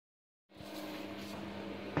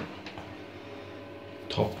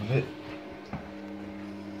Top of it.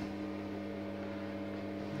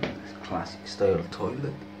 Classic style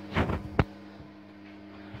toilet.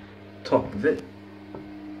 Top of it.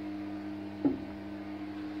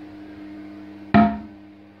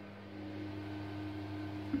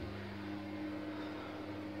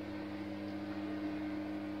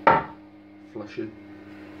 Flush it.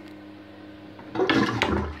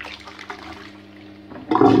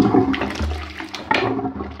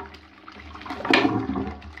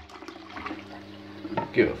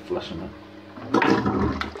 Give it a flush on it.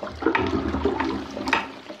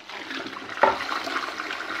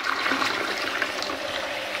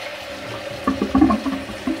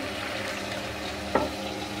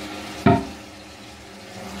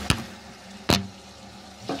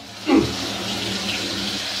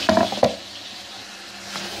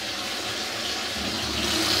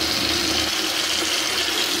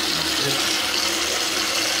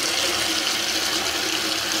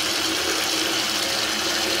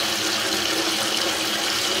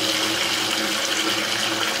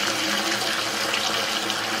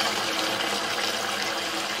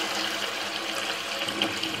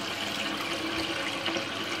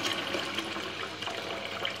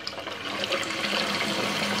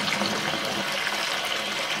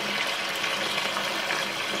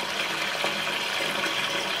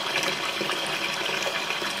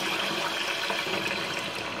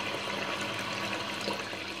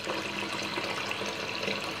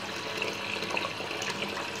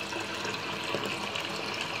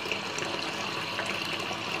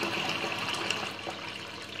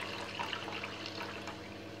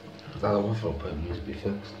 That other one for a needs to be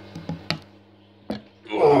fixed.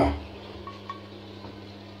 Oh.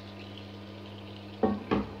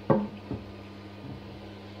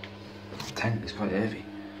 The tank is quite heavy.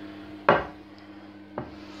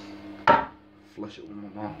 Flush it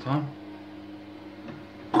one more time.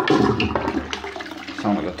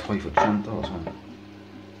 Sound like a toy for Chantal or something.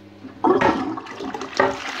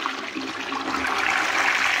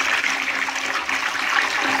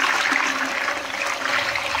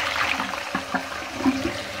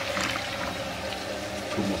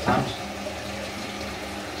 Two more times.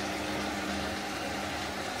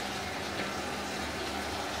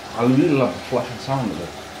 I really love the flushing sound of it.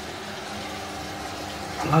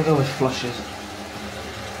 I like how it flushes.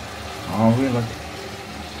 I really like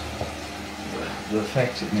the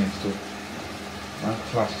effects it makes to that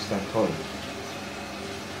classic style toilet.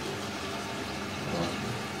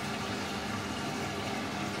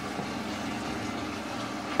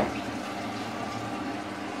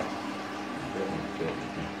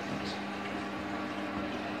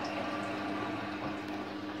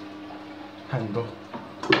 Handle.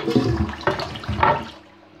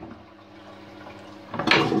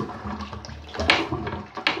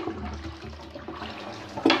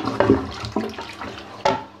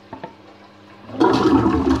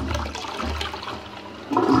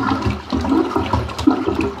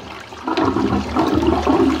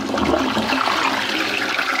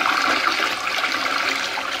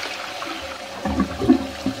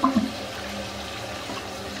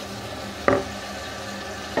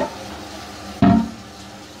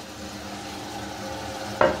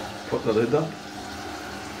 Put the lid on.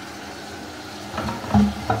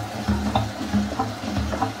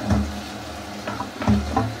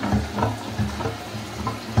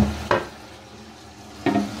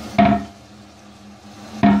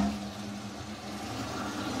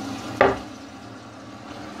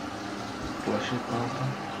 Flush it after.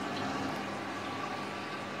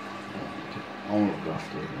 I won't look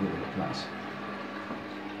after it, it'll look nice.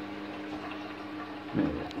 It'll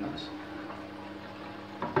look nice.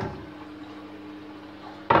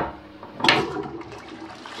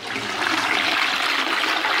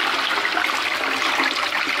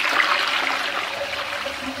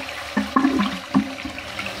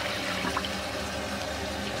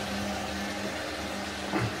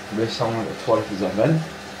 This sound like a toy for Zaven,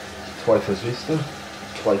 a toy for Zwister,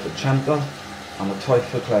 a toy for Chantal, and a toy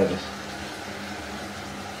for Clevis.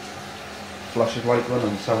 Flush it like one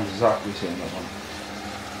and it sounds exactly the same as one.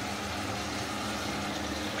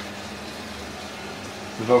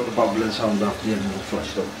 Without the bubbling sound after the end of the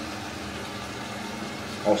flush though.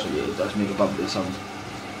 Also yeah, it does make a bubbling sound.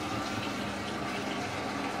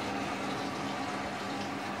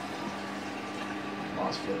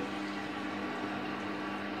 That's good.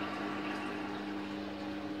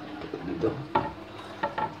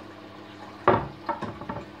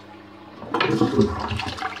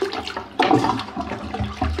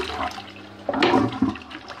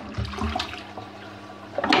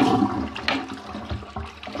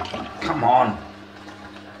 Come on.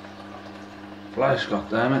 Flash,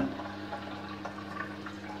 goddammit.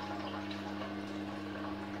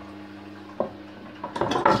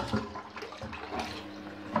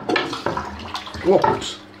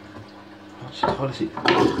 Whoops. What's the toilet seat?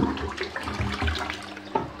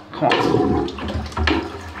 Come on.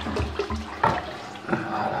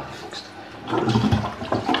 Ah, that fixed.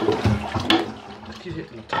 Excuse me,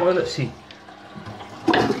 the toilet seat.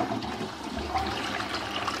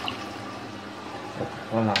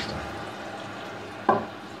 One last time.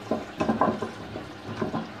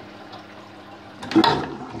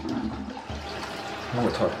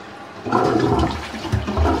 More toilet.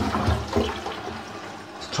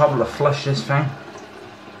 It's trouble to flush this thing.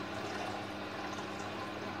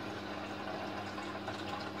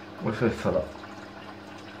 What if I fill up?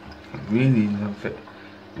 It really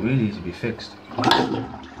needs to be fixed.